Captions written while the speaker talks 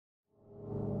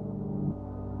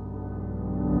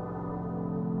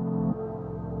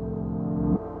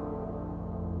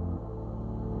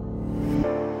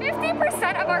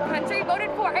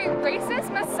are a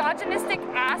racist, misogynistic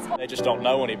asshole. They just don't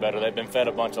know any better. They've been fed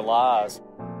a bunch of lies.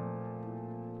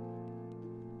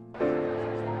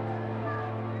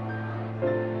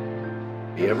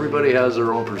 Everybody has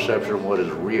their own perception of what is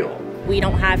real. We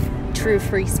don't have true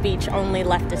free speech, only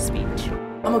leftist speech.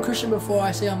 I'm a Christian before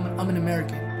I say I'm an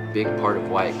American. Big part of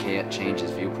why I can't change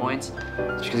his viewpoints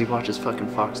is because he watches fucking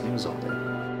Fox News all day.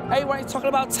 Everybody's talking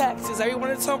about taxes. Everyone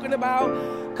is talking about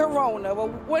Corona. Well,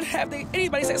 what have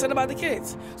anybody said something about the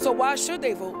kids? So why should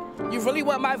they vote? You really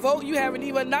want my vote? You haven't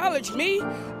even acknowledged me.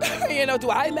 You know,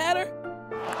 do I matter?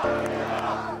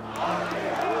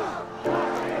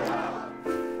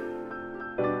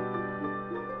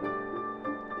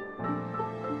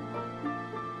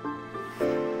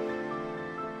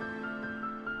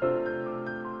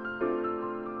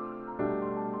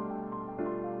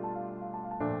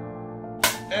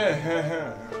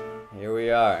 Here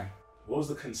we are. What was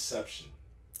the conception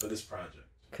for this project?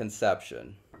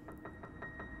 Conception.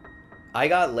 I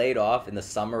got laid off in the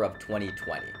summer of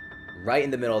 2020, right in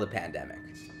the middle of the pandemic.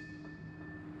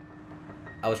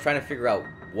 I was trying to figure out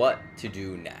what to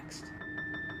do next.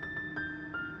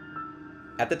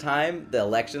 At the time, the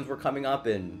elections were coming up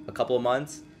in a couple of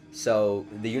months, so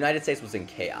the United States was in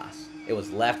chaos. It was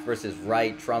left versus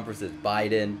right, Trump versus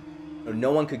Biden.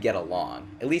 No one could get along.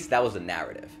 At least that was the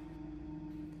narrative.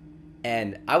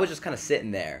 And I was just kind of sitting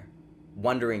there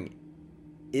wondering,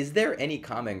 is there any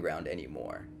common ground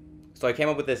anymore? So I came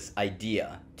up with this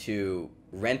idea to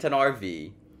rent an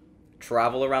RV,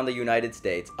 travel around the United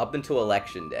States up until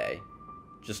election day,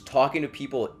 just talking to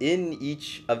people in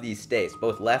each of these states,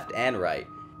 both left and right,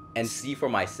 and see for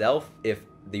myself if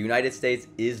the United States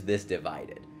is this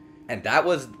divided. And that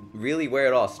was really where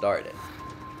it all started.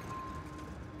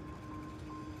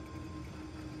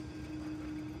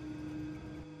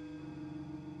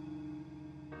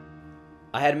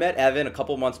 I had met Evan a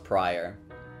couple months prior.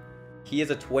 He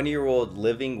is a 20-year-old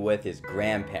living with his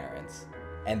grandparents,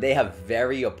 and they have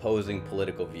very opposing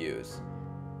political views.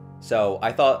 So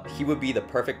I thought he would be the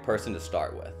perfect person to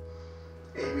start with.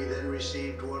 Amy then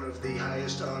received one of the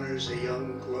highest honors a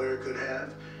young lawyer could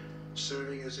have,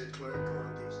 serving as a clerk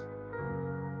on these.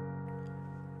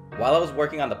 While I was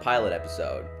working on the pilot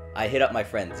episode, I hit up my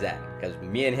friend Zen, because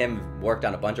me and him worked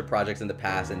on a bunch of projects in the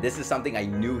past, and this is something I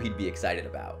knew he'd be excited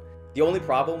about. The only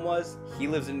problem was, he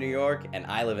lives in New York and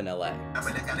I live in LA.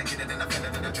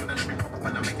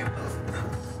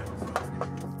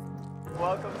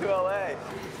 Welcome to LA.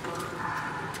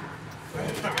 We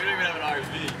don't even have an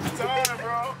RV. It's on,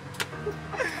 bro.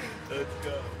 Let's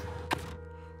go.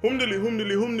 Humdily,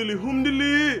 humdily, humdily,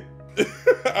 humdily.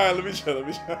 Alright, let me chill.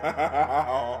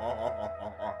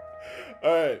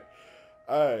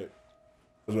 Alright.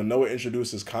 When Noah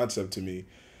introduced this concept to me,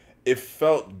 it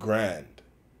felt grand.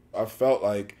 I felt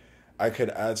like I could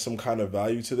add some kind of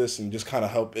value to this and just kind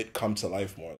of help it come to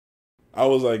life more. I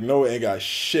was like, Noah ain't got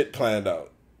shit planned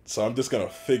out, so I'm just gonna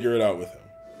figure it out with him.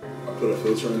 I put a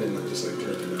filter on it and I just like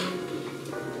turned it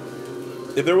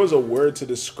down. If there was a word to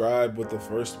describe what the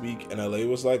first week in LA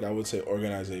was like, I would say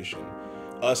organization.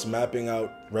 Us mapping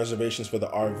out reservations for the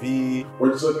RV.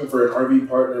 We're just looking for an RV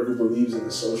partner who believes in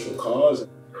the social cause.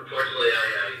 Unfortunately,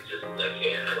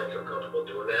 I don't feel comfortable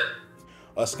doing that.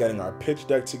 Us getting our pitch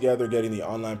deck together, getting the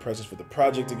online presence for the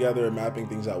project together, and mapping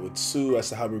things out with Sue as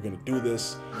to how we were going to do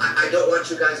this. I don't want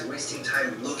you guys wasting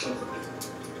time looking for people.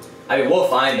 I mean, we'll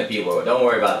find the people, don't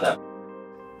worry about that.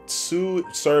 Sue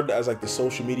served as like the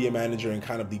social media manager and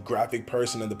kind of the graphic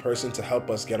person and the person to help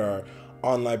us get our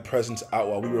online presence out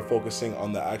while we were focusing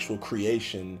on the actual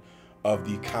creation of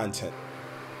the content.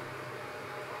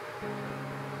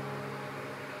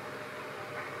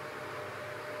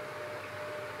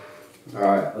 All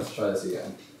right, let's try this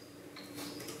again.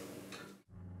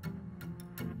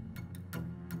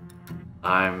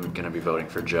 I'm gonna be voting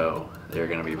for Joe. They're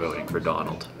gonna be voting for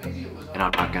Donald. And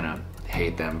I'm not gonna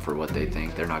hate them for what they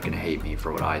think. They're not gonna hate me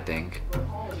for what I think.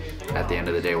 At the end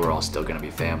of the day, we're all still gonna be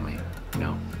family, you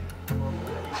know?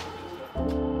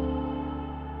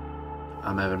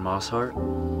 I'm Evan Mosshart.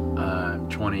 I'm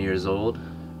 20 years old,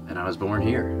 and I was born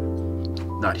here.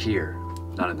 Not here,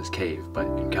 not in this cave, but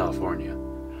in California.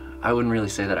 I wouldn't really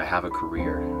say that I have a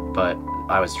career, but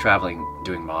I was traveling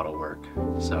doing model work,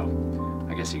 so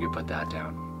I guess you could put that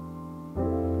down.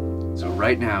 So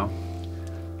right now,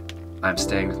 I'm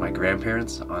staying with my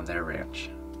grandparents on their ranch,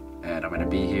 and I'm gonna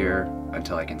be here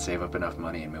until I can save up enough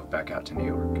money and move back out to New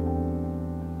York.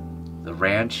 The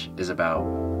ranch is about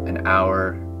an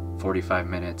hour, 45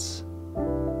 minutes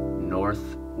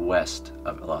northwest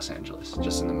of Los Angeles,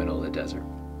 just in the middle of the desert.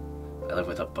 I live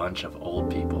with a bunch of old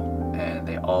people, and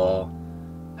they all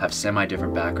have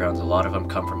semi-different backgrounds. A lot of them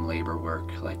come from labor work,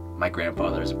 like My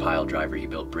grandfather is a pile driver. He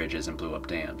built bridges and blew up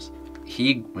dams.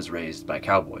 He was raised by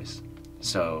cowboys.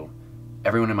 So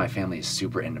everyone in my family is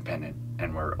super independent,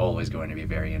 and we're always going to be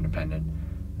very independent.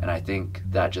 And I think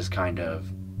that just kind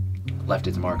of left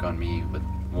its mark on me with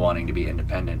wanting to be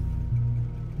independent.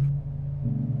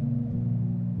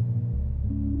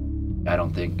 I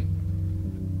don't think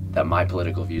that my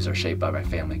political views are shaped by my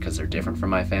family because they're different from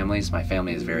my family's. My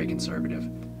family is very conservative,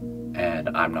 and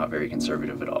I'm not very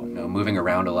conservative at all. You know, moving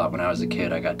around a lot when I was a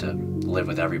kid, I got to live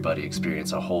with everybody,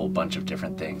 experience a whole bunch of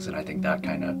different things, and I think that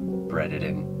kind of bred it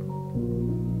in.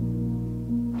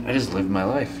 I just lived my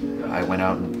life. I went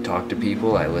out and talked to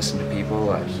people, I listened to people,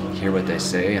 I hear what they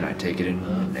say, and I take it in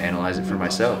and analyze it for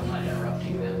myself.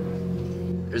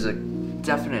 There's a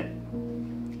definite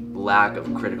lack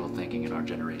of critical thinking in our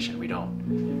generation. We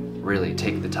don't really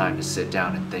take the time to sit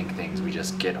down and think things. We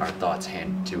just get our thoughts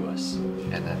handed to us,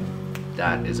 and then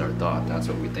that is our thought. That's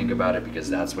what we think about it because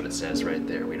that's what it says right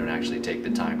there. We don't actually take the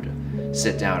time to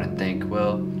sit down and think,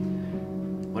 well,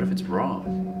 what if it's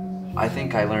wrong? I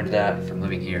think I learned that from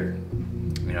living here.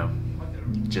 You know,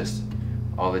 just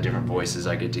all the different voices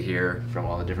I get to hear from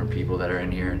all the different people that are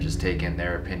in here, and just take in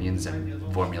their opinions and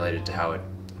formulate it to how it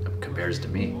compares to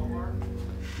me.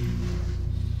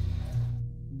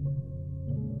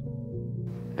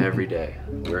 Every day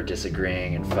we're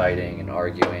disagreeing and fighting and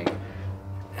arguing,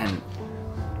 and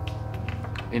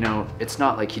you know, it's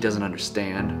not like he doesn't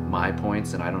understand my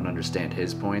points and I don't understand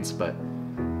his points, but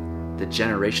the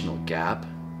generational gap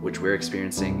which we're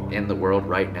experiencing in the world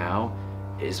right now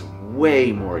is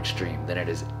way more extreme than it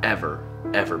has ever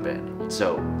been.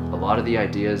 So a lot of the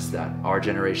ideas that our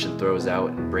generation throws out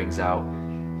and brings out,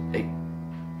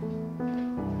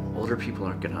 older people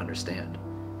aren't going to understand.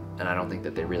 And I don't think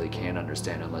that they really can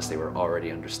understand unless they were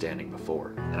already understanding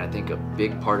before. And I think a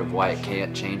big part of why it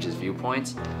can't change his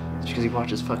viewpoints is because he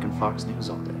watches fucking Fox News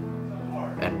all day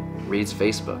and reads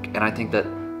Facebook. And I think that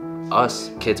us,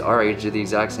 kids our age, do the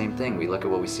exact same thing. We look at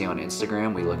what we see on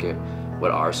Instagram, we look at what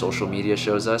our social media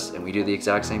shows us, and we do the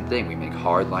exact same thing. We make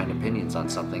hard-line opinions on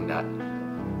something that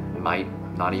might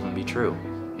not even be true,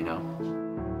 you know?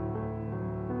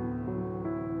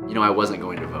 You know, I wasn't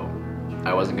going to vote.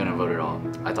 I wasn't going to vote at all.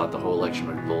 I thought the whole election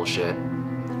was bullshit,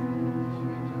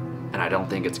 and I don't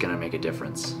think it's going to make a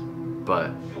difference.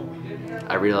 But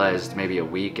I realized maybe a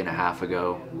week and a half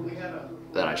ago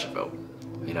that I should vote,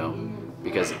 you know?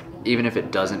 Because even if it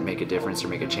doesn't make a difference or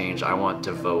make a change, I want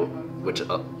to vote with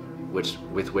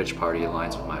which party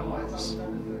aligns with my morals.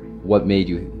 What made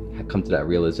you come to that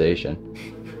realization?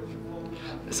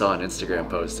 I saw an Instagram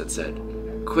post that said,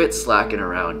 "Quit slacking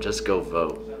around, just go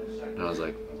vote." And I was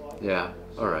like, yeah,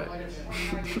 all right.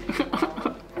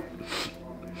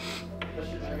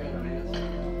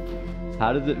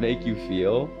 How does it make you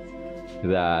feel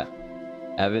that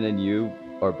Evan and you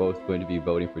are both going to be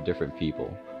voting for different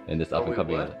people in this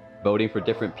voting for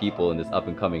different people in this up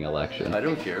and coming election? I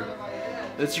don't care.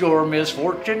 It's your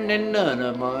misfortune and none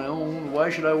of my own. Why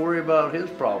should I worry about his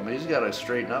problem? He's got to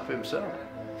straighten up himself.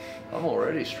 I'm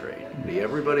already straight.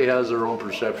 Everybody has their own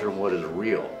perception of what is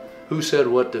real. Who said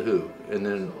what to who? And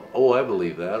then, oh, I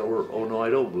believe that, or oh, no, I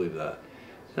don't believe that.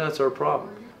 And that's our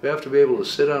problem. We have to be able to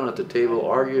sit down at the table,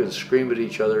 argue and scream at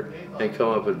each other, and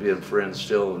come up and being friends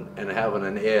still, and having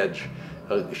an edge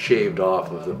shaved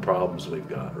off of the problems we've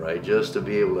got, right? Just to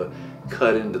be able to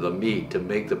cut into the meat to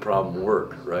make the problem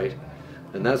work, right?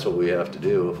 And that's what we have to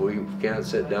do. If we can't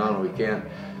sit down and we can't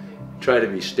try to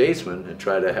be statesmen and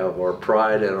try to have our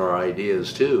pride and our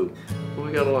ideas too, well,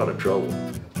 we got a lot of trouble.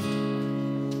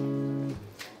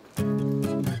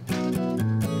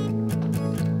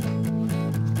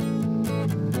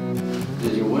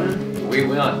 Did you win? We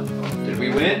won. Did we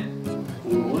win?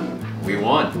 We won. We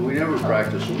won. We never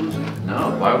practice losing.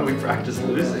 No, why would we practice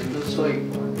losing? It's like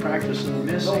practicing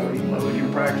missing. Why would you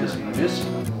practice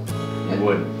missing? You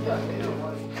would.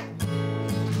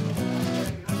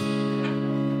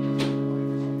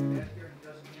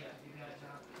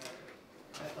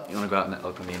 You want to go out in that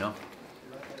El Camino?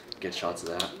 Get shots of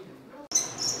that?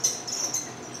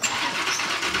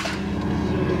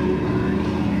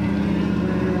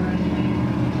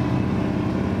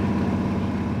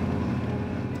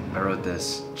 I wrote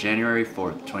this January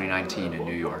 4th, 2019 in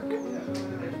New York.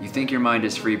 You think your mind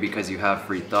is free because you have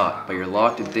free thought, but you're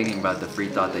locked in thinking about the free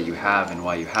thought that you have and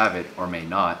why you have it, or may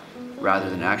not, rather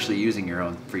than actually using your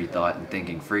own free thought and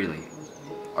thinking freely.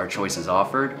 Are choices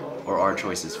offered, or are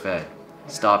choices fed?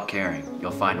 Stop caring,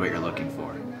 you'll find what you're looking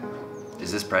for.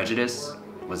 Is this prejudice?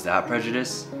 Was that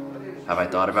prejudice? Have I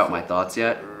thought about my thoughts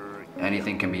yet?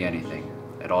 Anything can be anything.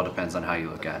 It all depends on how you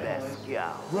look at it.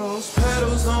 Rose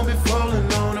petals don't be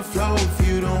falling on the floor if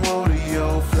you don't water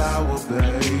your flower,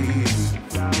 baby.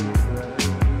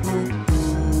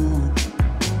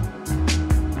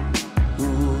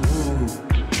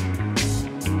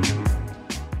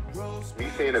 Me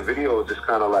seeing the video just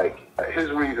kind of like, his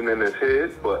reasoning is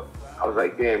his, but I was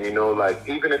like, damn, you know, like,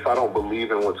 even if I don't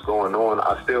believe in what's going on,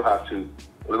 I still have to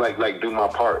like do my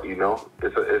part, you know?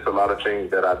 It's a lot of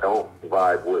things that I don't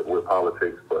vibe with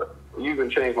politics, but you can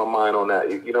change my mind on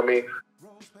that, you know what I mean?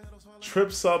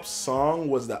 Trips Up's song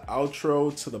was the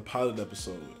outro to the pilot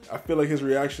episode. I feel like his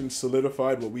reaction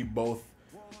solidified what we both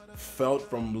felt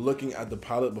from looking at the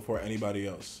pilot before anybody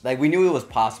else. Like, we knew it was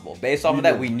possible. Based off of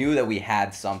that, we knew that we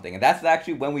had something. And that's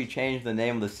actually when we changed the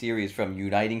name of the series from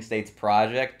Uniting States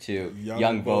Project to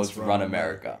Young Votes Run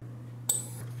America.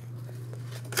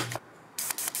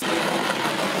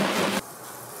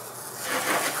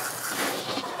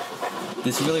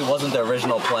 This really wasn't the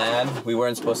original plan. We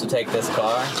weren't supposed to take this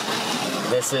car.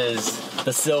 This is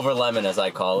the silver lemon, as I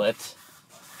call it.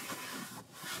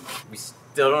 We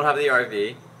still don't have the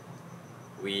RV.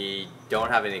 We don't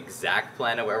have an exact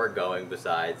plan of where we're going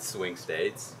besides swing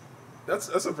states. That's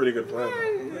a pretty good plan.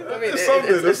 I mean,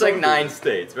 it's like 9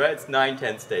 states, right? It's 9,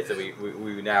 10 states that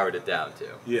we narrowed it down to.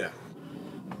 Yeah.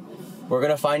 We're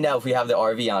gonna find out if we have the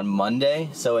RV on Monday.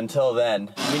 So until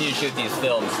then, we need to shoot these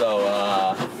films.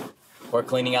 So we're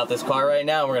cleaning out this car right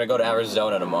now, and we're gonna go to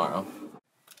Arizona tomorrow.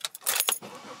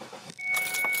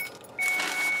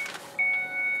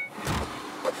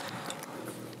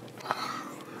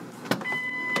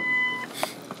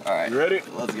 All right. You ready?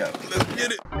 Let's go. Let's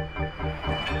get it.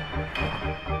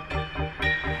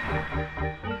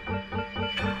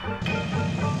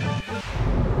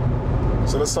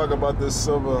 So let's talk about this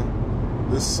silver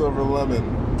lemon.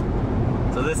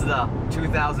 So this is a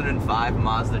 2005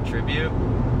 Mazda Tribute.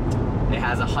 It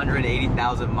has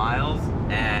 180,000 miles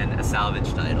and a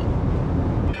salvage title.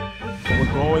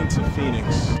 We're going to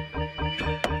Phoenix.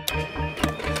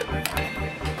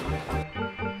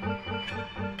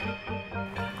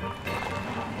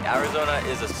 Arizona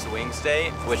is a swing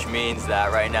state, which means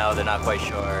that right now they're not quite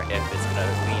sure if it's going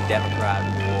to lean Democrat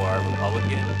or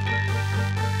Republican.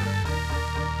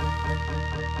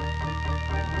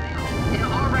 And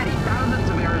already thousands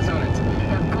of Arizonans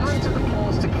have gone to the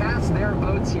polls to cast their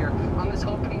votes here on this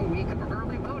opening week of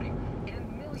early voting.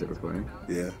 Is it recording?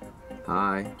 Yeah.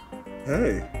 Hi.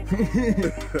 Hey.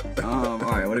 All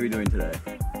right, what are we doing today?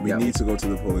 We need to go to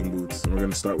the polling booths. And we're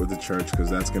going to start with the church because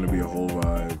that's going to be a whole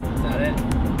vibe. Is that it?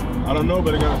 I don't know,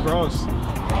 but it got a cross.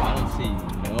 I don't see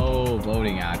no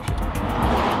voting action.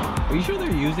 Are you sure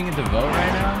they're using it to vote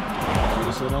right now?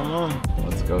 Just said online.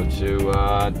 Let's go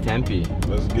to Tempe.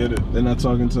 Let's get it. They're not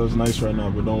talking to us nice right now,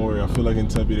 but don't worry. I feel like in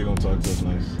Tempe they're going to talk to us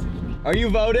nice. Are you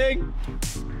voting?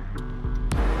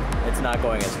 It's not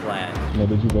going as planned. No,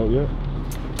 did you vote yet?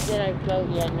 Did I vote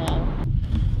yet? No.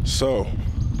 So,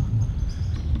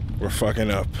 we're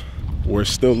fucking up. We're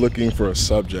still looking for a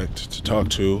subject to talk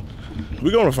to.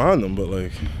 We're gonna find them, but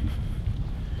like,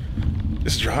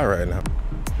 it's dry right now.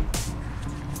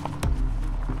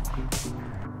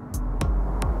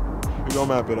 We're gonna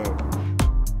map it out.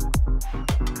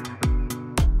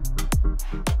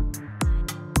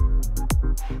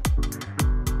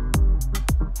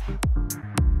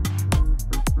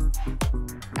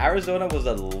 Arizona was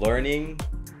a learning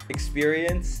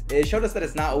experience. It showed us that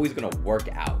it's not always gonna work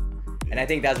out. And I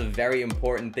think that's a very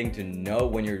important thing to know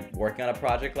when you're working on a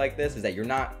project like this, is that you're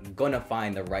not gonna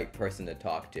find the right person to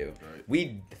talk to. Right.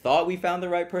 We thought we found the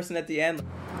right person at the end.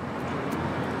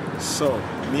 So,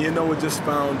 me and Noah just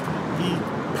found the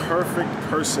perfect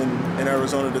person in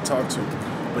Arizona to talk to.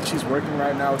 But she's working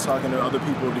right now talking to other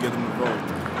people to get them to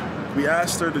vote. We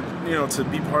asked her to, to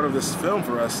be part of this film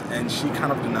for us, and she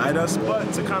kind of denied us,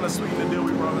 but to kind of sweeten the deal,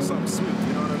 we brought her something sweet,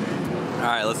 you know what I mean? All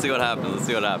right, let's see what happens.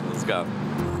 Let's go.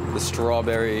 The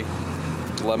strawberry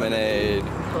lemonade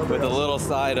with a little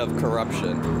side of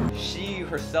corruption. She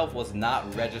herself was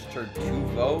not registered to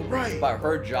vote, but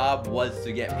her job was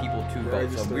to get people to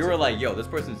vote. So we were like, yo, this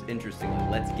person's interesting.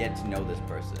 Let's get to know this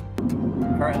person.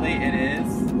 Currently it is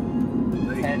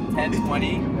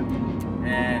 10:20,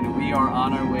 and we are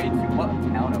on our way to, what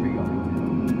town are we going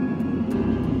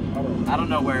to? I don't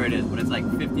know where it is, but it's like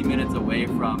 50 minutes away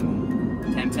from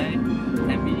Tempe.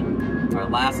 Our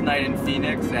last night in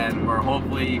Phoenix, and we're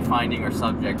hopefully finding our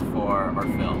subject for our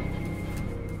film.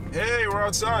 Hey, we're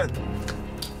outside.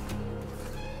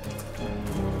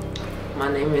 My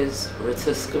name is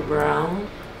Ratiska Brown,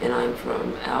 and I'm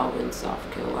from Alvin, South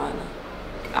Carolina.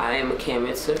 I am a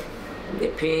canvasser.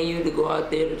 They're paying you to go out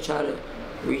there to try to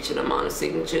reach an amount of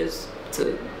signatures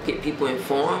to get people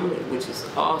informed, which is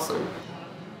awesome.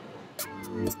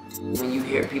 When you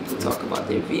hear people talk about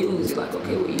their views, you're like,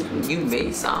 okay, well, you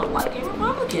may sound like a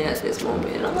Republican at this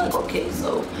moment. And I'm like, okay,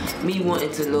 so me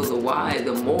wanting to know the why,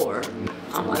 the more,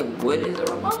 I'm like, what is a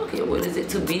Republican? What is it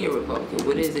to be a Republican?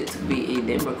 What is it to be a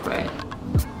Democrat?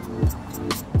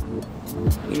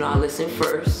 You know, I listen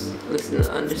first, listen to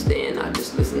understand, I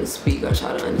just listen to speak. I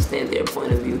try to understand their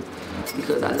point of view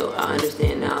because I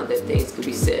understand now that things could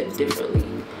be said differently.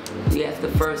 We have to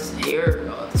first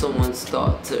hear someone's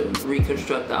thought to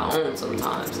reconstruct our own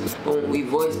sometimes. But when we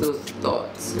voice those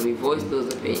thoughts, and we voice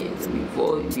those opinions, and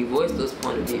we voice those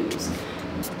point of views,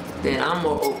 then I'm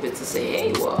more open to say,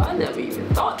 hey, well, I never even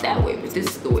thought that way, but this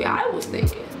is the way I was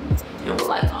thinking. And we're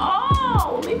like,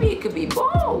 oh, maybe it could be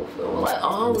both. And we're like,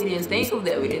 oh, we didn't think of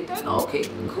that. We didn't think, okay,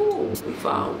 cool.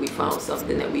 We found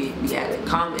something that we had in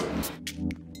common.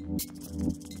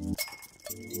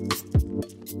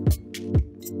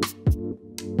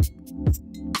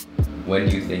 When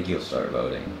do you think you'll start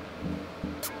voting?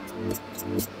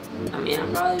 I mean,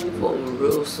 I'll probably be voting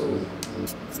real soon.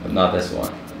 But not this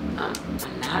one. I'm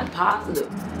not positive.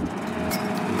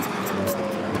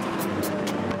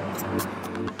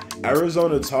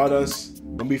 Arizona taught us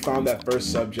when we found that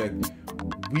first subject,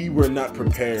 we were not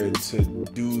prepared to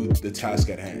do the task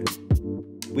at hand.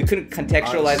 We couldn't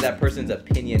contextualize that person's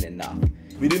opinion enough.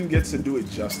 We didn't get to do it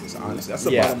justice, honestly. That's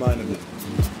the bottom line of it.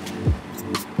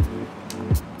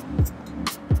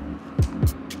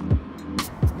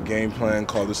 Game plan,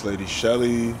 call this lady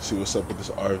Shelly, see what's up with this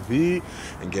RV,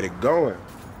 and get it going.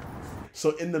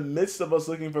 So in the midst of us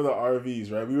looking for the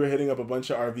RVs, right, we were hitting up a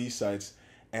bunch of RV sites,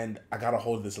 and I got a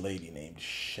hold of this lady named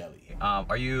Shelly.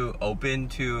 Are you open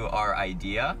to our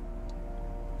idea?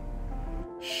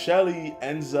 Shelly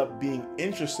ends up being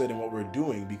interested in what we're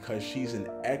doing because she's an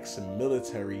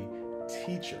ex-military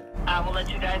teacher. I will let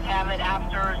you guys have it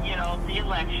after, the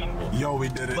election. Yo, we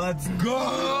did it. Let's go!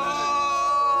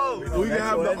 We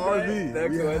have the RV.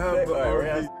 We have the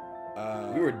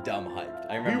RV. We were dumb hyped.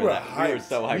 I remember We were that. hyped. We were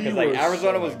so hyped. We Because were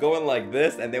Arizona so was hyped. going like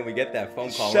this, and then we get that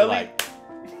phone call. Shelly,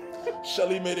 We're like,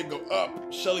 Shelly made it go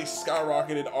up. Shelly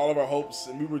skyrocketed all of our hopes,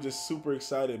 and we were just super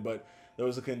excited, but there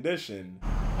was a condition.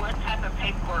 What type of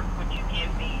paperwork would you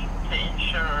give me to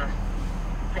ensure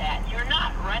that you're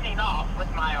not running off with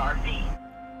my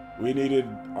RV? We needed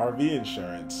RV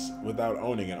insurance without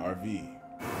owning an RV.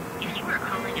 If you are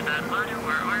calling about auto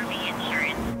or RV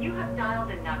insurance, you have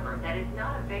dialed a number that is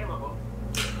not available.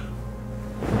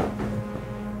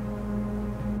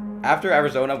 after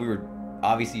Arizona, we were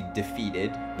obviously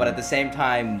defeated, but at the same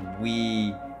time,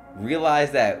 we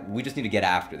realized that we just need to get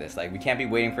after this. Like, we can't be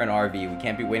waiting for an RV, we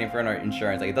can't be waiting for our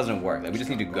insurance. Like, it doesn't work. Like, we just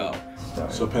need to go.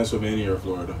 So Pennsylvania or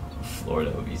Florida?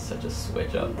 Florida would be such a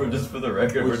switch up. Just for the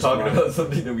record, Which we're talking one? about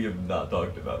something that we have not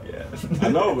talked about yet. I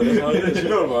know, but it's all it is. You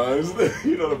know the vibes.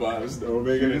 You know the vibes. Though. We're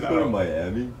making it Just go to out.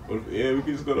 Miami. Yeah, we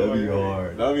can just go to That'd be Miami.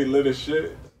 hard. That'd be lit as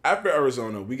shit. After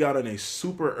Arizona, we got on a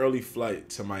super early flight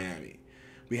to Miami.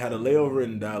 We had a layover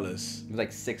in Dallas. It was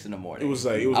like 6 in the morning. It was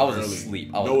like, I was early.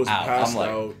 asleep. I was Noah's out. passed I'm like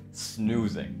out.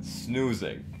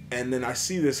 snoozing. And then I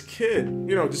see this kid,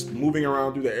 you know, just moving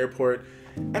around through the airport.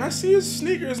 And I see his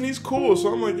sneakers and he's cool.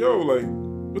 So I'm like, yo, like,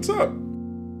 what's up?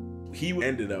 He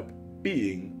ended up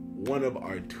being one of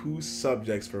our 2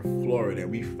 subjects for Florida.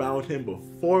 We found him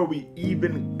before we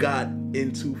even got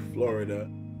into Florida.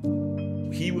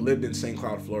 He lived in St.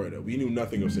 Cloud, Florida. We knew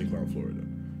nothing of St. Cloud, Florida.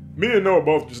 Me and Noah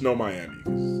both just know Miami.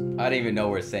 I didn't even know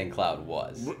where St. Cloud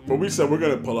was. But we said we're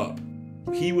gonna pull up.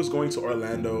 He was going to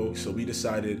Orlando, so we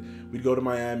decided we'd go to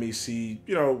Miami, see,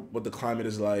 you know, what the climate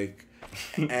is like.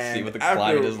 And See what the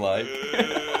climate is like.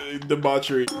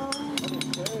 Debauchery.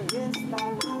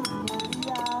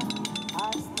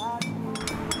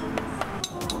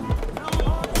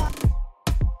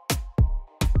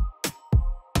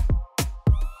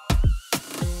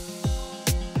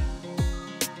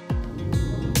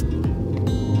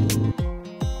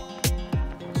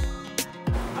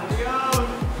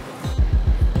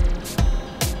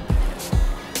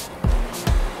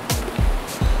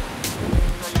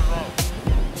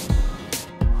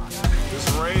 This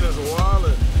rain is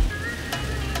wildin'.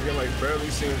 You can like barely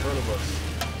see in front of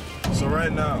us. So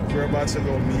right now, we're about to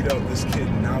go meet up this kid,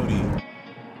 Nowdy.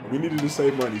 We needed to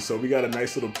save money, so we got a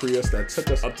nice little Prius that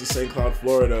took us up to St. Cloud,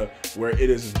 Florida, where it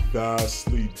is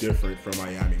vastly different from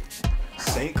Miami.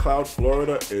 St. Cloud,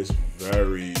 Florida is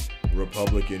very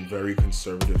Republican, very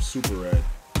conservative, super red.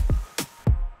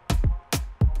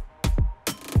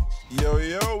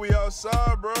 Yo, we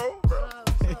outside, bro.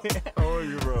 How are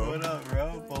you, bro? What up,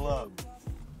 bro? Pull up.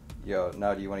 Yo,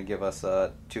 now do you want to give us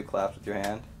 2 claps with your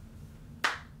hand?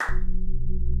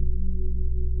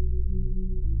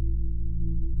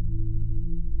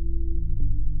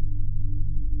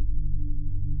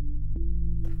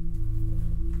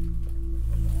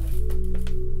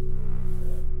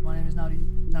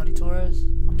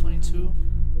 important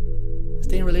to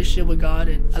stay in relationship with God,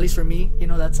 and at least for me, you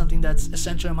know, that's something that's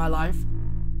essential in my life.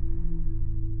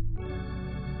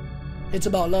 It's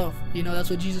about love, you know, that's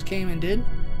what Jesus came and did,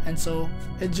 and so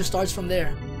it just starts from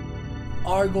there.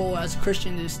 Our goal as a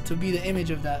Christian is to be the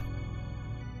image of that.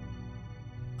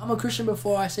 I'm a Christian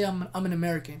before I say I'm an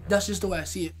American. That's just the way I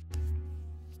see it.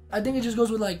 I think it just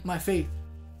goes with like my faith.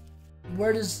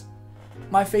 Where does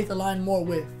my faith align more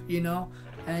with, you know?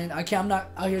 And I'm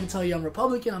not out here to tell you I'm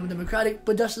Republican, I'm Democratic,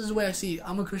 but that's just the way I see it.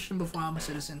 I'm a Christian before I'm a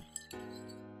citizen.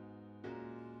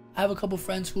 I have a couple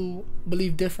friends who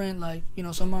believe different, like, you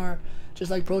know, some are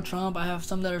just like pro-Trump. I have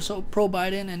some that are so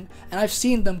pro-Biden, and I've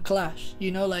seen them clash,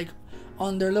 you know, like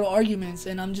on their little arguments,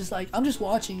 and I'm just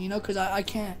watching, you know, because I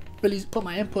can't really put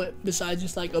my input besides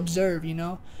just like observe, you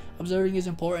know. Observing is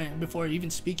important before even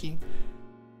speaking.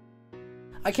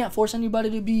 I can't force anybody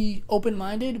to be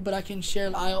open-minded, but I can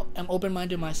share I am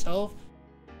open-minded myself.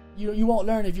 You won't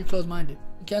learn if you're closed-minded.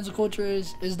 Cancel culture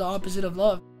is the opposite of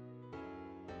love.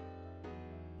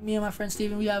 Me and my friend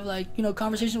Steven, we have like, you know,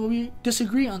 conversations where we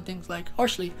disagree on things like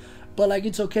harshly, but like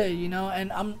it's okay, you know.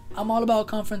 And I'm all about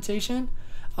confrontation,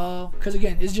 because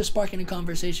again, it's just sparking a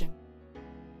conversation.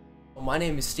 My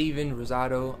name is Steven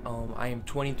Rosado. I am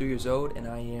 23 years old and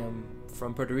I am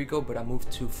from Puerto Rico, but I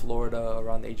moved to Florida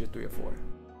around the age of 3 or 4.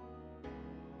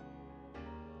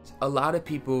 A lot of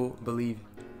people believe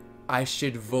I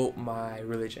should vote my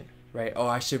religion, right? Or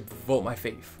I should vote my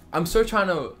faith. I'm still trying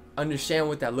to understand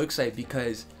what that looks like,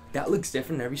 because that looks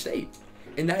different in every state.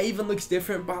 And that even looks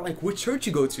different by like what church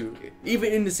you go to,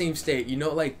 even in the same state, you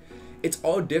know, like it's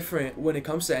all different when it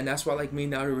comes to that. And that's why like me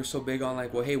and Nauri were so big on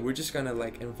like, well, hey, we're just gonna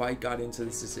like invite God into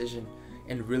this decision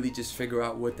and really just figure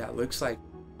out what that looks like.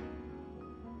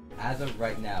 As of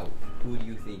right now, who do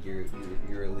you think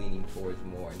you're leaning towards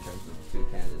more in terms of 2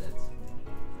 candidates?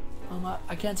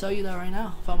 I can't tell you that right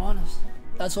now, if I'm honest.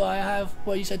 That's why I have,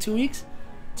 what you said, 2 weeks?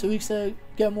 2 weeks to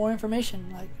get more information.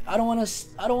 Like I don't want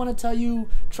to tell you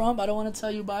Trump, I don't want to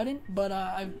tell you Biden, but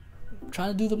I'm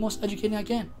trying to do the most educating I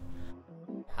can.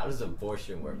 How does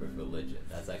abortion work with religion?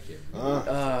 That's actually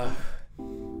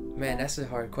man, that's a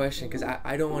hard question, because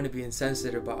I don't want to be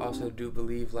insensitive, but also do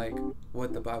believe like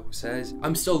what the Bible says.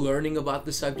 I'm still learning about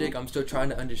the subject. I'm still trying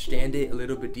to understand it a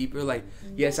little bit deeper. Like,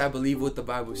 yes, I believe what the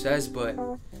Bible says, but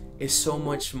it's so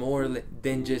much more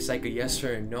than just like a yes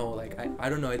or a no. Like I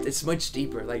don't know, it's much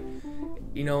deeper. Like,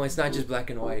 you know, it's not just black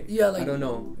and white. Yeah, like I don't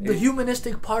know. The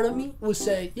humanistic part of me would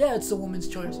say, yeah, it's the woman's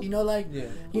choice. You know, like,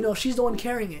 you know, she's the one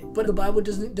carrying it. But the Bible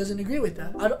doesn't agree with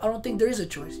that. I don't think there is a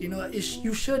choice. You know,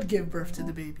 you should give birth to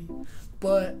the baby.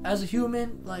 But as a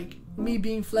human, like me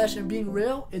being flesh and being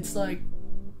real, it's like,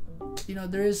 you know,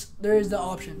 there is the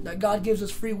option that God gives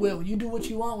us free will. You do what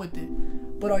you want with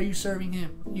it, but are you serving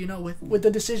Him? You know, with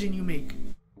the decision you make.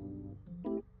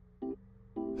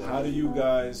 How do you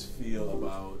guys feel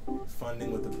about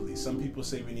funding with the police? Some people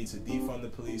say we need to defund the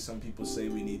police. Some people say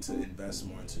we need to invest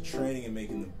more into training and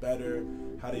making them better.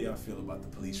 How do y'all feel about the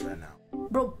police right now?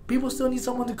 Bro, people still need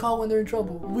someone to call when they're in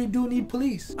trouble. We do need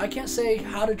police. I can't say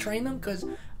how to train them because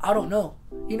I don't know.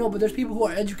 You know, but there's people who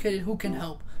are educated who can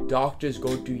help. Doctors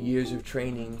go through years of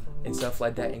training and stuff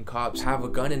like that, and cops have a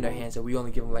gun in their hands and we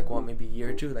only give them like maybe a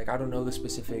year or 2. Like, I don't know the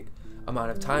specific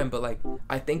amount of time, but like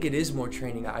I think it is more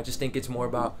training. I just think it's more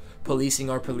about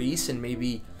policing our police and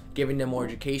maybe giving them more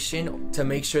education to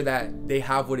make sure that they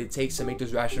have what it takes to make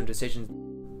those rational decisions.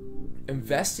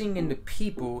 Investing in the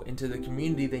people, into the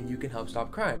community, then you can help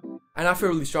stop crime. And I feel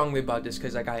really strongly about this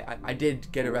because like I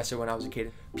did get arrested when I was a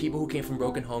kid. People who came from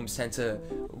broken homes tend to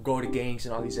go to gangs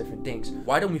and all these different things.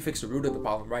 Why don't we fix the root of the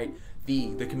problem, right?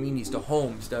 The communities, the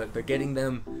homes, the getting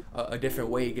them a different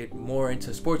way, get more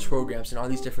into sports programs and all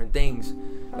these different things.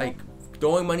 Like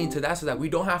throwing money into that so that we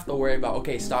don't have to worry about,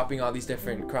 okay, stopping all these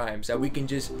different crimes, that we can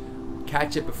just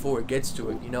catch it before it gets to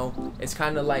it, you know? It's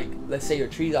kind of like, let's say your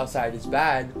tree outside is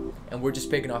bad and we're just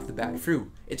picking off the bad fruit.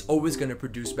 It's always going to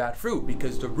produce bad fruit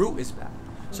because the root is bad.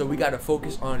 So we got to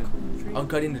focus on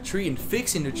cutting the tree and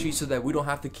fixing the tree so that we don't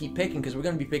have to keep picking, because we're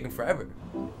going to be picking forever.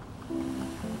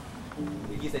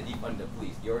 You said defund the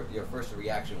police. Your first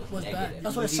reaction was negative. Bad.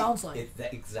 That's what it sounds like.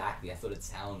 Exactly, that's what it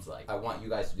sounds like. I want you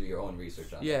guys to do your own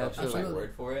research on it. Yeah, that's the right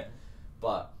word for it.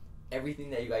 But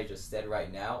everything that you guys just said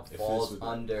right now falls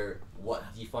under what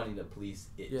defunding the police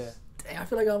is. Yeah. Dang, I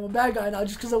feel like I'm a bad guy now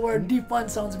just because the word defund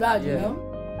sounds bad, you know?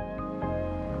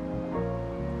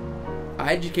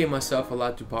 I educate myself a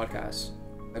lot through podcasts.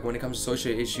 Like when it comes to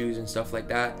social issues and stuff like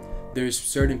that, there's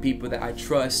certain people that I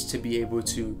trust to be able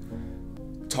to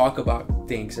talk about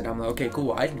things, and I'm like, okay,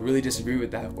 cool, I really disagree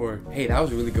with that, or hey, that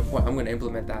was a really good point, I'm going to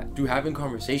implement that. Through having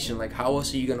conversation, like how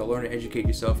else are you going to learn and educate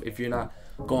yourself if you're not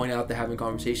going out there having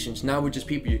conversations, not with just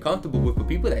people you're comfortable with, but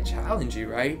people that challenge you,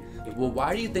 right? Well,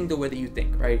 why do you think the way that you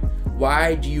think, right?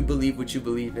 Why do you believe what you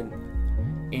believe in?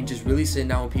 And just really sitting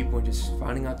down with people and just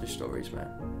finding out their stories, man.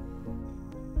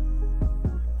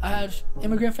 I had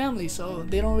immigrant family, so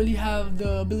they don't really have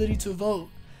the ability to vote.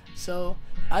 So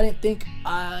I didn't think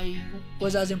I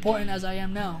was as important as I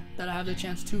am now, that I have the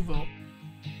chance to vote.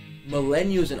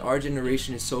 Millennials in our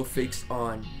generation is so fixed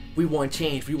on, we want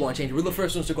change, we want change. We're the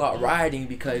first ones to go out rioting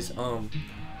because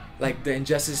like the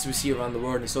injustice we see around the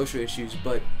world and the social issues,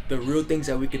 but the real things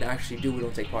that we can actually do, we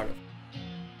don't take part of.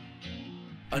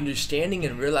 Understanding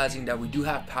and realizing that we do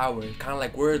have power, kind of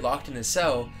like we're locked in a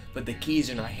cell, but the key is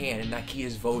in our hand, and that key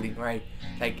is voting, right?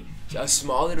 Like a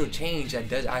small little change that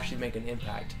does actually make an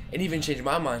impact. And even changed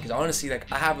my mind, because honestly, like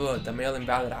I have the mail-in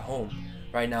ballot at home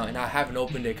right now, and I haven't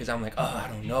opened it because I'm like, oh, I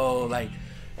don't know, like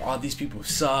all these people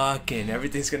suck and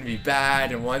everything's gonna be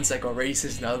bad, and one's like a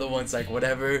racist and the other one's like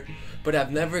whatever. But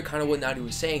I've never, kind of what Nadi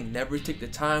was saying, never took the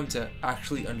time to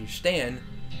actually understand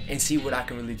and see what I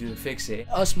can really do to fix it.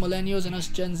 Us millennials and us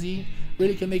Gen Z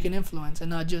really can make an influence and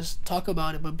not just talk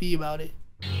about it, but be about it.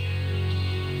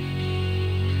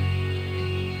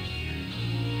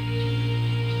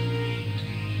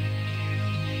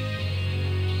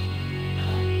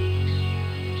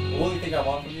 The only thing I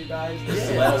want from you guys is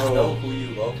to let us know who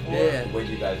you vote for when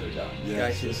you guys are done.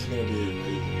 Yes, this is gonna be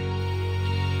amazing.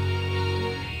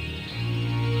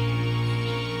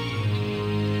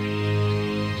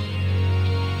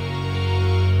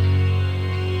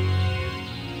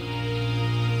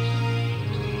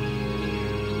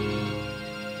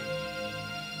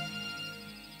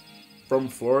 From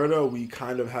Florida, we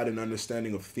kind of had an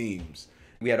understanding of themes.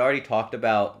 We had already talked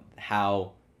about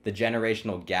how the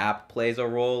generational gap plays a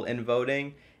role in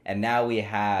voting, and now we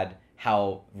had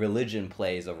how religion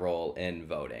plays a role in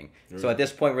voting. So at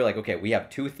this point, we're like, okay, we have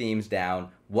 2 themes down.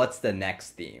 What's the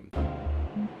next theme?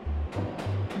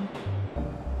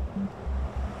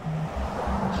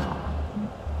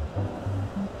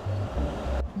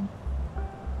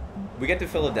 We get to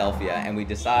Philadelphia, and we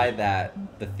decide that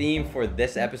the theme for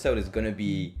this episode is going to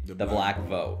be the black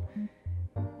vote.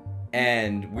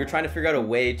 And we're trying to figure out a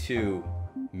way to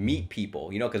meet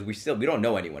people, you know, because we don't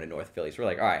know anyone in North Philly. So we're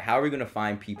like, all right, how are we going to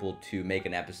find people to make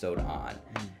an episode on?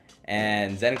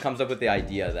 And Zen comes up with the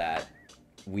idea that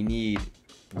we need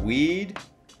weed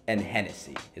and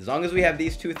Hennessy. As long as we have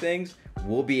these 2 things,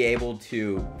 we'll be able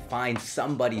to find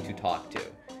somebody to talk to.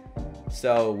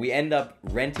 So we end up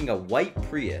renting a white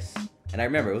Prius. And I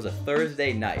remember it was a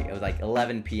Thursday night. It was like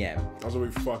 11 p.m. That's when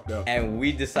we fucked up. And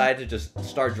we decided to just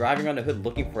start driving around the hood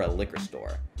looking for a liquor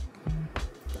store.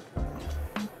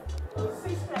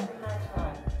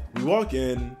 We walk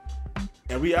in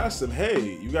and we ask them,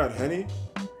 hey, you got Henny?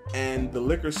 And the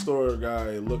liquor store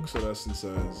guy looks at us and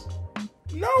says,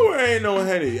 no, there ain't no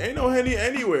Henny. Ain't no Henny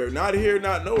anywhere. Not here,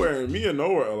 not nowhere. And me and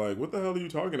Noah are like, what the hell are you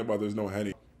talking about? There's no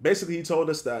Henny. Basically, he told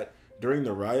us that during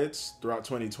the riots throughout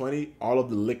 2020, all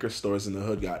of the liquor stores in the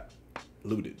hood got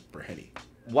looted for Henny.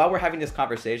 While we're having this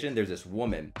conversation, there's this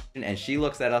woman, and she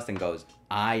looks at us and goes,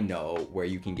 I know where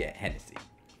you can get Hennessy.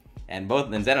 And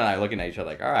Zen and I are looking at each other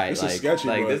like, all right, this like, is sketchy,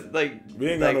 like, this, we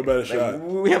ain't got no better shot.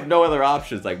 We have no other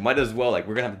options. Like, might as well, like,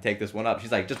 we're gonna have to take this one up.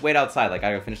 She's like, just wait outside. Like,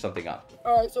 I gotta finish something up.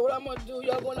 All right, so what I'm gonna do,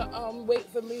 y'all gonna wait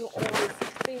for me on the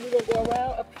 16th. We're gonna go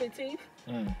around up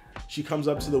 15th. She comes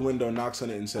up to the window, knocks on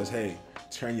it, and says, hey,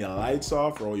 turn your lights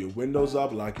off, roll your windows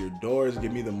up, lock your doors,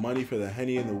 give me the money for the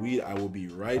Henny and the weed. I will be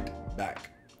right back.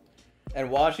 And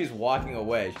while she's walking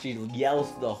away, she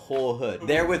yells to the whole hood,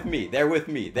 they're with me, they're with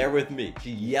me, they're with me.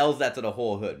 She yells that to the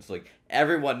whole hood. It's like,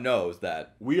 everyone knows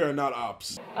that we are not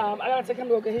ops. I gotta take him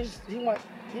to go because he want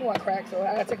crack, so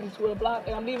I gotta take him to the block,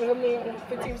 and I'm leaving him there on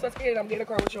 15 steps and I'm getting a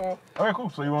car with y'all. Okay, cool.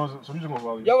 So you just gonna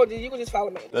follow me? Yo, you can just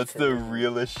follow me. That's the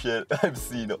realest shit I've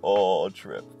seen all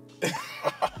trip.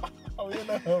 Oh,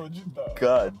 yeah, no, what you thought?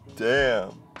 God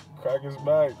damn. Crack is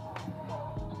back.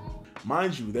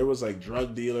 Mind you, there was like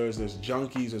drug dealers, there's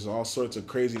junkies, there's all sorts of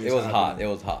craziness. It was hot. happening.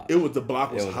 It was hot. The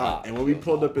block was hot. And when we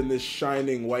pulled up in this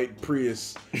shining white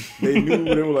Prius, they knew,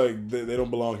 they were like, they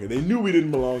don't belong here. They knew we didn't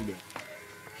belong there.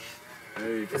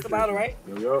 Hey, it's the bottle, right?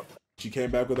 Yo. She came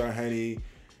back with our Henny,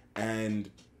 and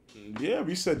yeah,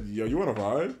 we said, yo, you want to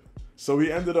vibe? So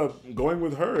we ended up going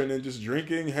with her and then just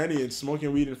drinking Henny and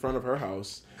smoking weed in front of her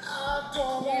house.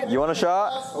 You want a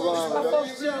shot?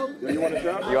 You want a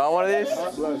shot? You want one of these?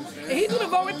 And he do the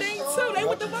voting thing too. They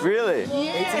with the vote. Really?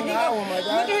 Yeah.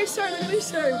 Look at his shirt. Look at his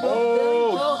shirt.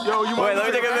 Oh, yo, you wait, let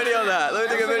me take a video of that. Let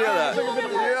me take a video of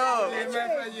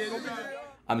that. Yo.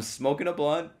 I'm smoking a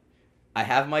blunt. I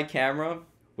have my camera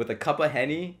with a cup of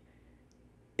Henny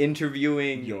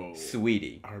interviewing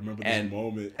Sweetie. I remember this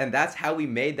moment. And that's how we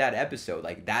made that episode.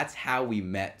 Like, that's how we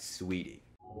met Sweetie.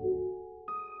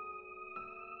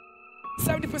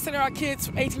 70% of our kids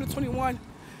from 18 to 21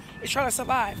 is trying to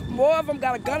survive. More of them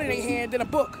got a gun in their hand than a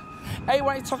book.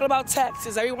 Everybody's talking about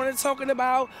taxes. Everyone's talking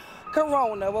about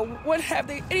Corona. Well, what have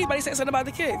anybody said something about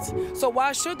the kids? So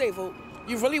why should they vote?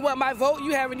 You really want my vote?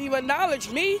 You haven't even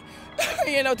acknowledged me.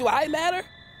 You know, do I matter?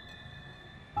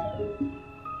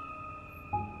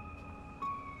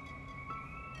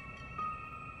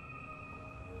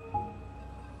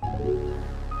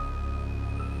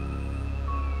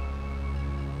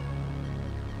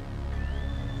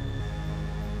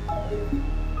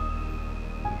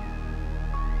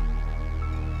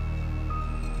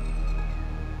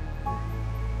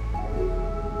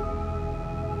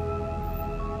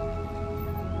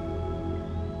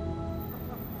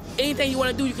 Anything you want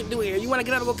to do, you can do here. You want to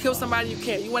get up and go kill somebody, you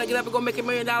can. You want to get up and go make $1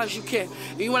 million, you can.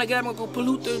 You want to get up and go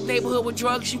pollute the neighborhood with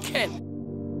drugs, you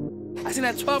can. I seen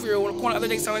that 12-year-old on the corner the other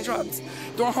day selling drugs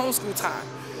during homeschool time.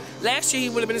 Last year he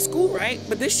would have been in school, right?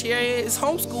 But this year it's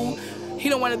homeschool. He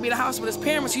don't want to be in the house with his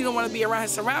parents. He don't want to be around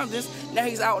his surroundings. Now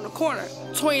he's out in the corner.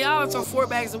 $20 on 4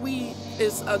 bags of weed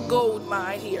is a gold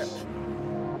mine here.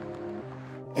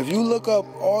 If you look up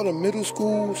all the middle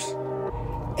schools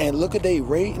and look at their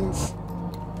ratings,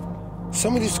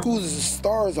 some of these schools, the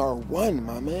stars are 1,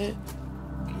 my man.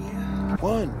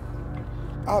 1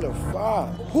 out of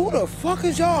 5. Who the fuck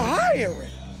is y'all hiring?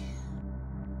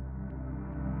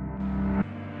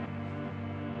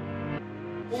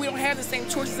 We don't have the same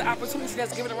choices and opportunities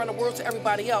that's given around the world to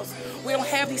everybody else. We don't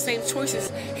have these same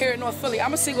choices here in North Philly.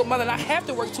 I'm a single mother and I have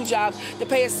to work 2 jobs to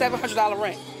pay a $700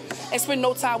 rent and spend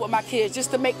no time with my kids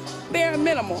just to make bare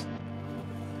minimum.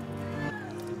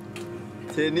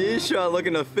 Tanisha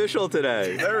looking official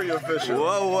today. Very official.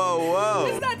 Whoa, whoa, whoa.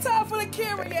 It's not time for the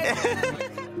camera yet.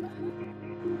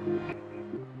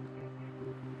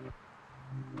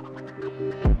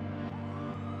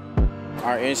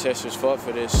 Our ancestors fought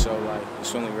for this, so like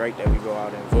it's only right that we go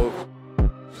out and vote.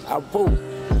 I vote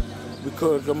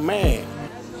because the man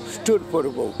stood for the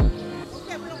vote.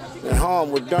 And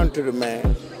harm was done to the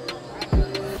man.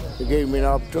 It gave me an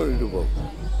opportunity to vote.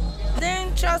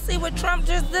 Didn't y'all see what Trump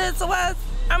just did to us?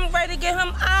 I'm ready to get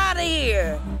him out of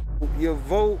here. Your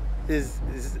vote is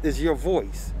your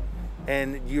voice.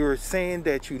 And you're saying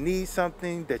that you need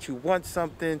something, that you want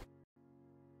something.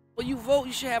 When you vote,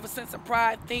 you should have a sense of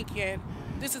pride thinking,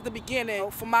 this is the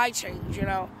beginning for my change, you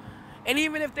know? And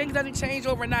even if things doesn't change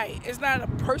overnight, it's not a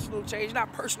personal change,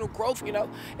 not personal growth, you know?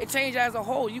 It changes as a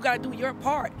whole. You gotta do your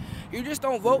part. You just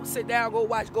don't vote, sit down, go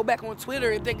watch, go back on Twitter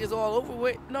and think it's all over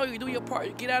with. No, you do your part.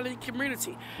 You get out of the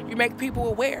community. You make people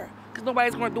aware, because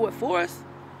nobody's gonna do it for us.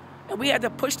 And we have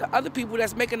to push the other people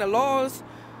that's making the laws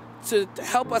to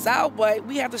help us out, but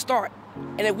we have to start.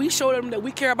 And if we show them that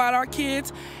we care about our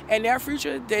kids and their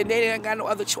future, then they ain't got no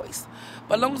other choice.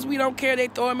 But as long as we don't care, they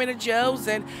throw them in the jails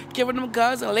and giving them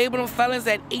guns and label them felons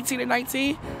at 18 and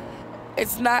 19,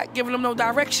 it's not giving them no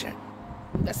direction.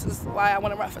 This is why I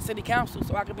want to run for city council,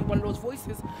 so I can be one of those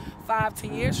voices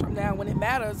 5-10 years from now when it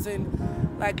matters.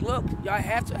 And like, look, y'all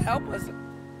have to help us.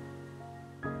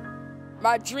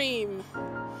 My dream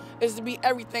is to be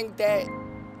everything that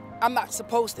I'm not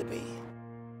supposed to be.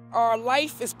 Our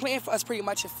life is planned for us pretty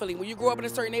much in Philly. When you grow up in a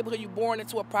certain neighborhood, you're born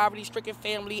into a poverty-stricken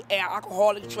family, and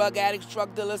alcoholics, drug addicts,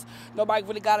 drug dealers. Nobody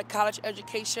really got a college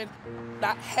education.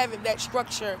 Not having that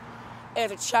structure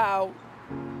as a child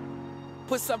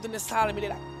put something inside of me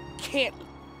that I can't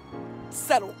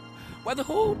settle. Whether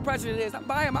who the president is, I'm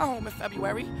buying my home in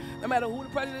February. No matter who the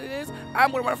president is,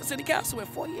 I'm going to run for city council in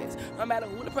 4 years. No matter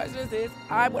who the president is,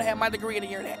 I'm going to have my degree in a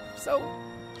year and a half. So,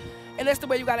 and that's the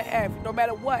way you got to have it, no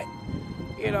matter what.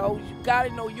 You know, you got to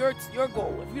know your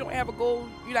goal. If you don't have a goal,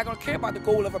 you're not going to care about the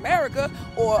goal of America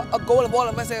or a goal of all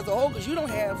of us as a whole, because you don't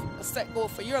have a set goal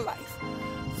for your life.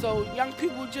 So young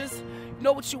people, just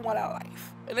know what you want out of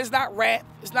life. And it's not rap,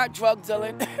 it's not drug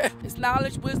dealing. It's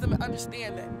knowledge, wisdom, and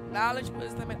understanding. Knowledge,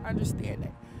 wisdom, and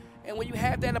understanding. And when you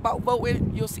have that about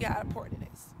voting, you'll see how important it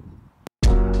is.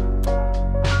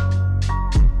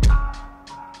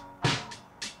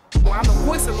 Well, I'm the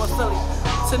voice of North Philly.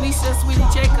 Tanisha Sweetie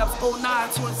Jacobs, 09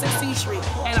 216th Street.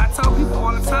 And I tell people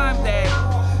all the time that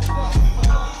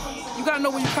you gotta know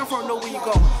where you come from, know where you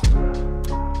go.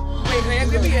 Wait, man,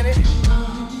 give me in it.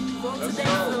 Vote today,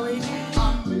 Philly.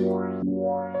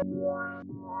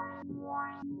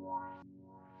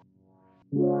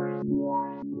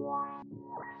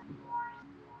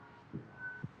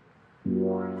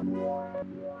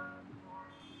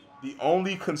 The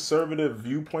only conservative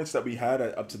viewpoints that we had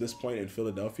up to this point in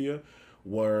Philadelphia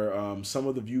were some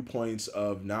of the viewpoints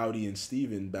of Naudi and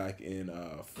Steven back in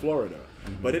Florida.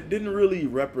 But it didn't really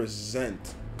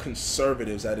represent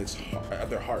conservatives at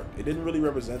their heart. It didn't really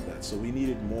represent that. So we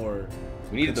needed more.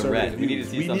 We needed the red. We needed to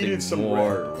see something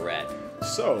more red.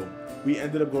 So we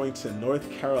ended up going to North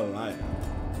Carolina.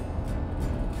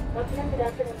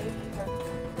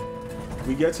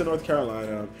 We get to North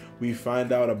Carolina. We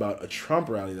find out about a Trump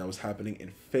rally that was happening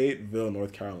in Fayetteville,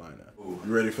 North Carolina. Ooh,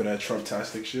 you ready for that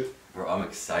Trump-tastic shit? Bro, I'm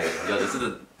excited. Yo, this is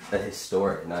a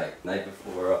historic night. Night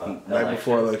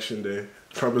before election day.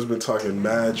 Trump has been talking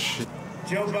mad shit.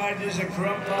 Joe Biden is a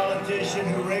corrupt politician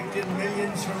who raked in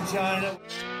millions from China.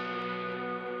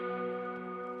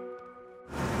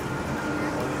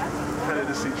 Excited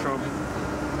to see Trump.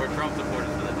 We're Trump supporters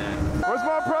for the day. Where's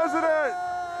my president?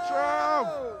 Trump!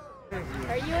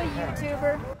 Are you a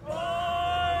YouTuber?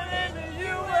 Born in the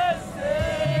USA.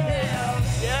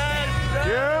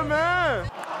 Yeah, man!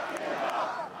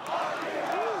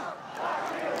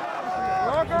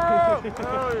 Lock her up!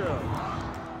 Hell yeah!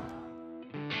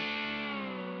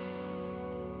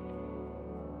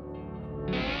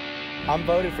 I'm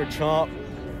voting for Trump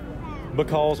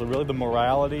because of really the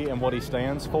morality and what he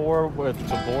stands for, whether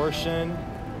it's abortion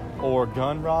or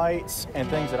gun rights and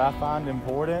things that I find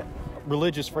important.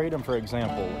 Religious freedom, for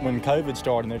example. When COVID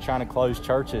started and they're trying to close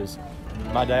churches,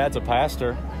 my dad's a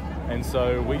pastor, and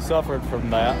so we suffered from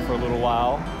that for a little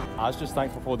while. I was just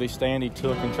thankful for the stand he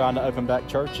took in trying to open back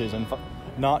churches and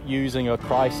not using a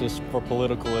crisis for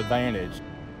political advantage.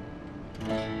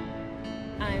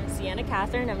 I'm Sienna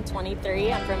Catherine. I'm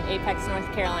 23. I'm from Apex,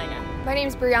 North Carolina. My name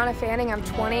is Brianna Fanning. I'm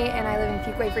 20 and I live in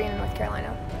Fuquay, Freeman, North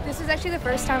Carolina. This is actually the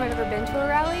first time I've ever been to a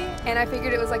rally, and I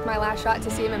figured it was like my last shot to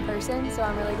see him in person, so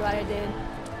I'm really glad I did.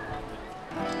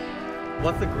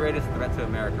 What's the greatest threat to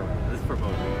America right now? This is for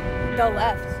both. The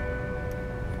left.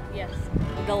 Yes,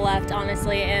 the left,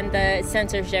 honestly, and the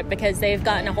censorship, because they've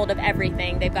gotten a hold of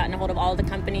everything. They've gotten a hold of all the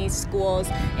companies, schools,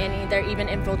 and they're even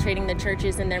infiltrating the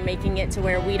churches, and they're making it to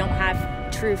where we don't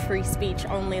have true free speech,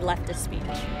 only leftist speech.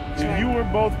 If you were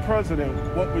both president,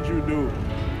 what would you do?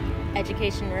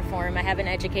 Education reform. I have an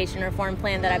education reform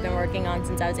plan that I've been working on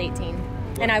since I was 18.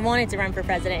 And I wanted to run for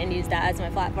president and use that as my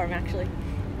platform, actually.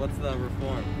 What's the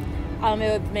reform?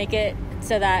 It would make it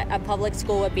so that a public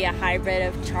school would be a hybrid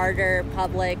of charter,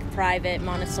 public, private,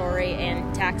 Montessori,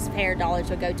 and taxpayer dollars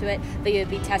would go to it. But you would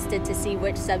be tested to see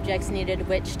which subjects needed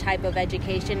which type of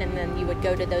education, and then you would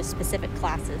go to those specific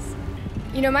classes.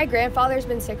 You know, my grandfather's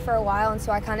been sick for a while, and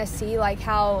so I kind of see like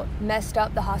how messed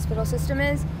up the hospital system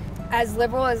is. As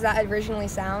liberal as that originally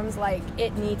sounds, like,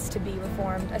 it needs to be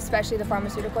reformed, especially the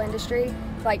pharmaceutical industry.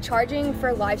 Like, charging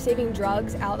for life-saving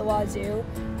drugs out the wazoo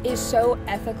is so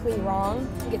ethically wrong.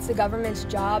 It's the government's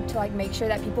job to like make sure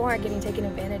that people aren't getting taken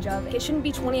advantage of. It shouldn't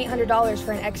be $2,800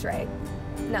 for an x-ray.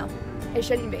 No, it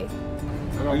shouldn't be.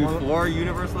 Are you for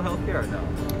universal health care or no?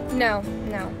 No.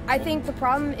 I think the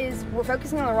problem is we're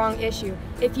focusing on the wrong issue.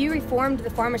 If you reformed the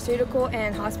pharmaceutical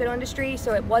and hospital industry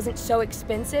so it wasn't so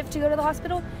expensive to go to the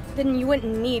hospital, then you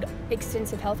wouldn't need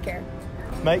extensive health care.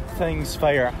 Make things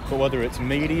fair, but whether it's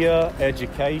media,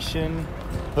 education,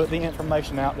 put the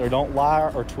information out there, don't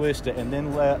lie or twist it, and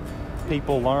then let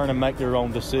people learn and make their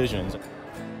own decisions.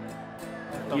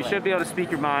 You should be able to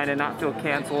speak your mind and not feel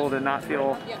canceled and not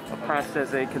feel oppressed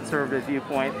as a conservative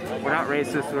viewpoint. We're not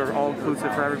racist, we're all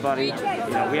inclusive for everybody. You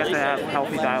know, we have to have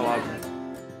healthy dialogue.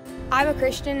 I'm a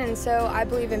Christian, and so I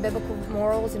believe in biblical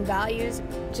morals and values,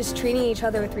 just treating each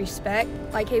other with respect.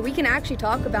 Like, hey, we can actually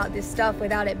talk about this stuff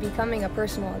without it becoming a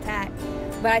personal attack.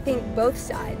 But I think both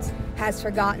sides has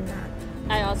forgotten that.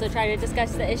 I also try to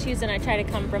discuss the issues, and I try to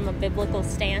come from a biblical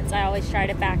stance. I always try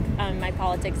to back my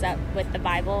politics up with the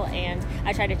Bible, and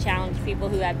I try to challenge people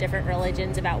who have different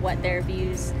religions about what their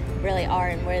views really are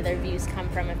and where their views come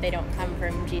from if they don't come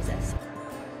from Jesus.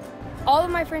 All of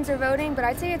my friends are voting, but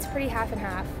I'd say it's pretty half and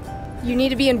half. You need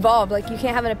to be involved. Like, you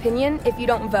can't have an opinion if you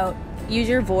don't vote. Use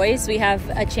your voice. We have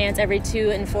a chance every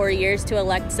 2 and 4 years to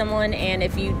elect someone, and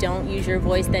if you don't use your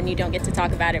voice, then you don't get to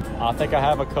talk about it. I think I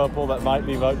have a couple that might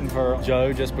be voting for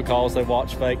Joe just because they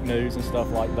watch fake news and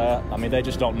stuff like that. I mean, they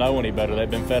just don't know any better. They've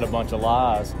been fed a bunch of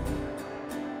lies.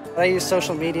 I use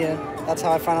social media. That's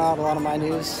how I find out a lot of my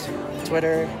news.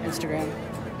 Twitter, Instagram.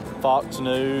 Fox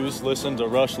News, listen to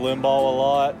Rush Limbaugh a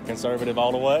lot, conservative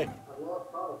all the way.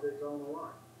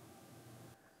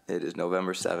 It is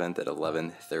November 7th at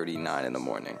 11:39 in the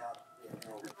morning.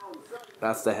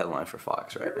 That's the headline for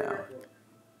Fox right now.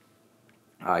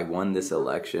 I won this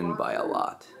election by a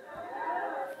lot.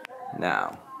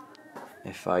 Now,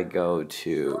 if I go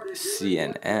to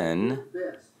CNN,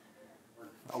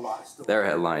 their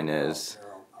headline is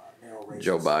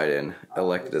Joe Biden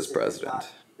elected as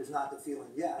president. is not the feeling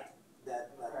yet that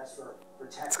that's for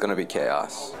protection. It's gonna be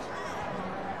chaos.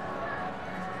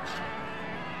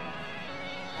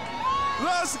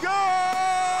 Let's go!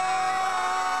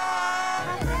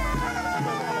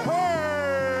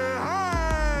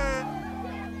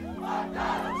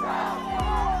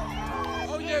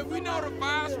 Oh yeah, we know the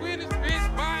vibes. We in this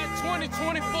bitch buying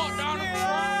 2020 fuck Donald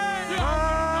Trump. You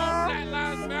already know Black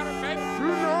Lives Matter, baby. You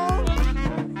know.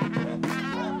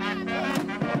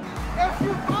 If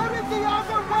you voted the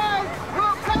other way,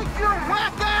 we'll take your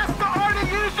whack ass to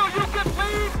RDU so you can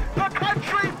leave the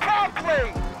country promptly.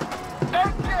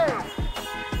 Thank you.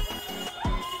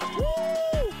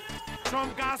 Woo!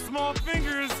 Trump got small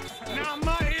fingers, not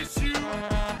my issue.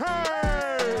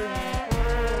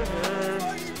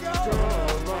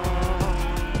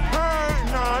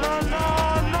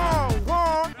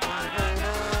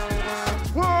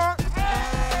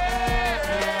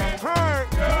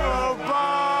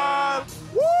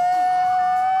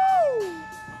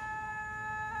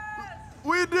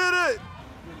 We did it!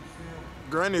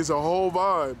 Granny's a whole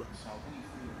vibe.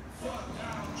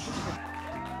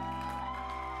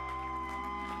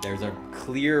 There's a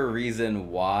clear reason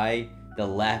why the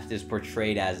left is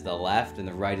portrayed as the left and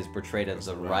the right is portrayed as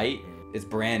the right. It's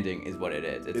branding is what it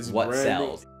is. It's what branding.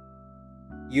 sells.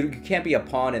 You can't be a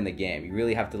pawn in the game. You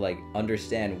really have to like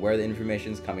understand where the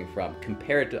information is coming from,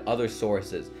 compare it to other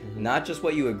sources, not just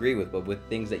what you agree with, but with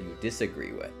things that you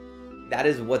disagree with. That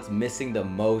is what's missing the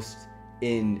most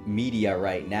in media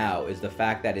right now, is the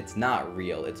fact that it's not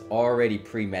real. It's already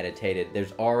premeditated.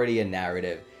 There's already a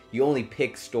narrative. You only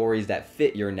pick stories that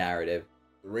fit your narrative.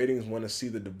 The ratings want to see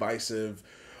the divisive,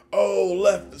 oh,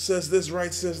 left says this,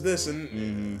 right says this,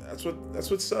 and that's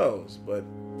what sells. But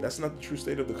that's not the true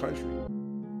state of the country.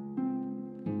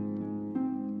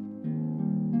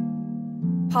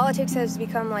 Politics has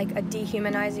become like a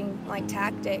dehumanizing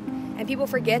tactic, and people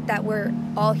forget that we're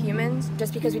all humans.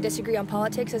 Just because we disagree on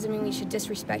politics doesn't mean we should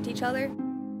disrespect each other.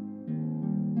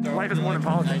 Life is more than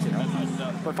politics, you know,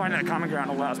 but finding that common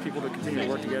ground allows people to continue to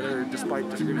work together despite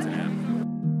disagreements at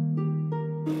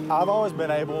hand. I've always been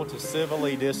able to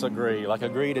civilly disagree, like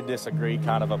agree to disagree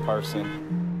kind of a person.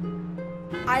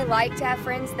 I like to have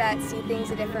friends that see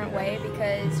things a different way,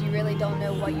 because you really don't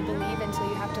know what you believe until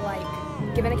you have to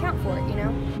give an account for it, you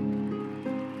know?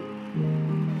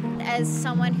 As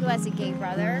someone who has a gay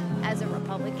brother, as a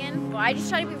Republican, I just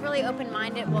try to be really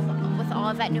open-minded with all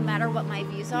of that, no matter what my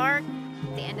views are.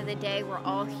 At the end of the day, we're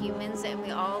all humans and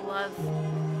we all love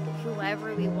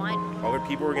whoever we want. Other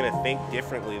people are gonna think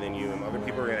differently than you, and other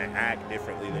people are gonna act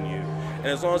differently than you. And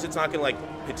as long as it's not gonna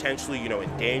potentially,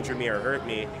 endanger me or hurt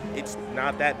me, it's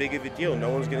not that big of a deal. No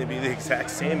one's gonna be the exact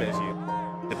same as you.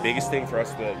 The biggest thing for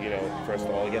us to, for us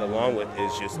to all get along with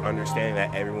is just understanding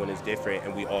that everyone is different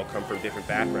and we all come from different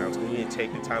backgrounds. We need to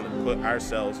take the time to put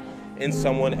ourselves in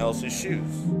someone else's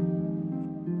shoes.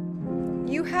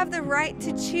 You have the right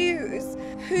to choose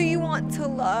who you want to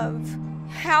love,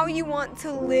 how you want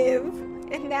to live,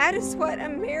 and that is what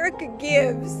America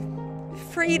gives,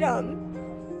 freedom.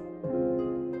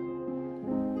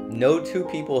 No two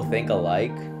people think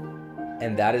alike,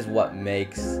 and that is what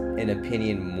makes an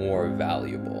opinion more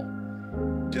valuable.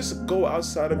 Just go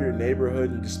outside of your neighborhood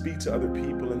and just speak to other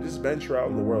people and just venture out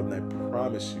in the world, and I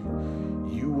promise you,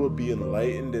 you will be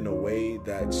enlightened in a way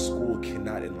that school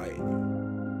cannot enlighten you.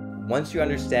 Once you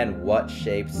understand what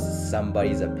shapes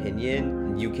somebody's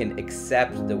opinion, you can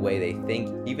accept the way they think,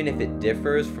 even if it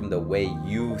differs from the way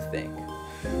you think.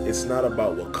 It's not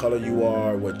about what color you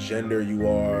are, what gender you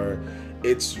are.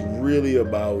 It's really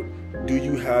about, do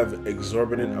you have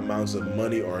exorbitant amounts of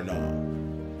money or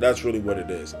not? That's really what it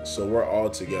is. So we're all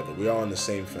together. We're all in the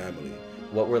same family.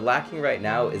 What we're lacking right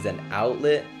now is an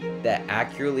outlet that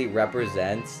accurately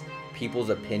represents people's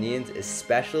opinions,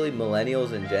 especially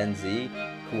millennials and Gen Z,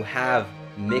 who have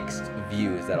mixed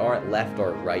views that aren't left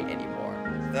or right anymore.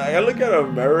 I look at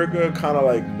America kind of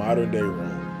like modern day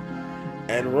Rome.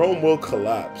 And Rome will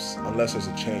collapse unless there's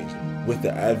a change. With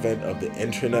the advent of the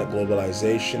internet,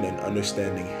 globalization, and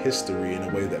understanding history in a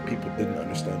way that people didn't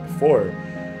understand before,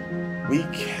 we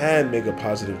can make a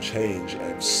positive change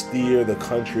and steer the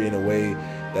country in a way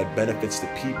that benefits the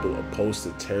people opposed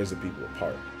to tears the people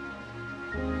apart.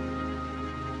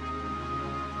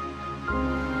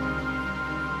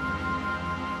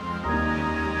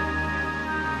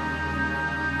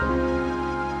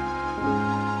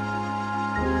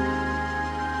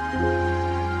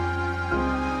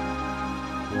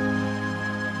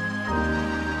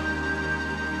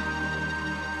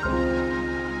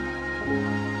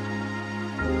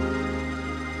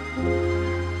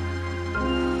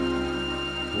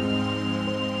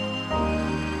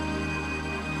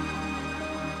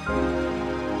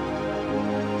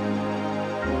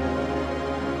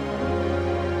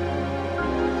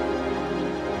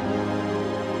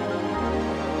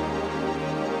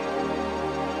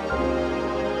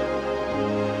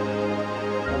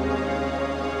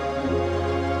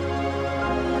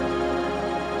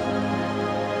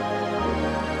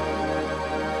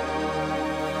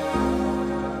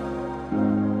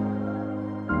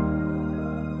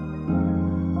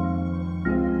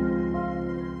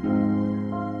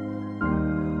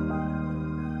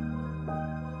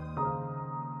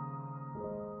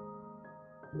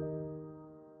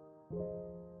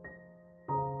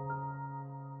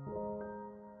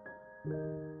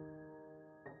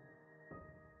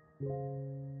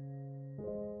 you.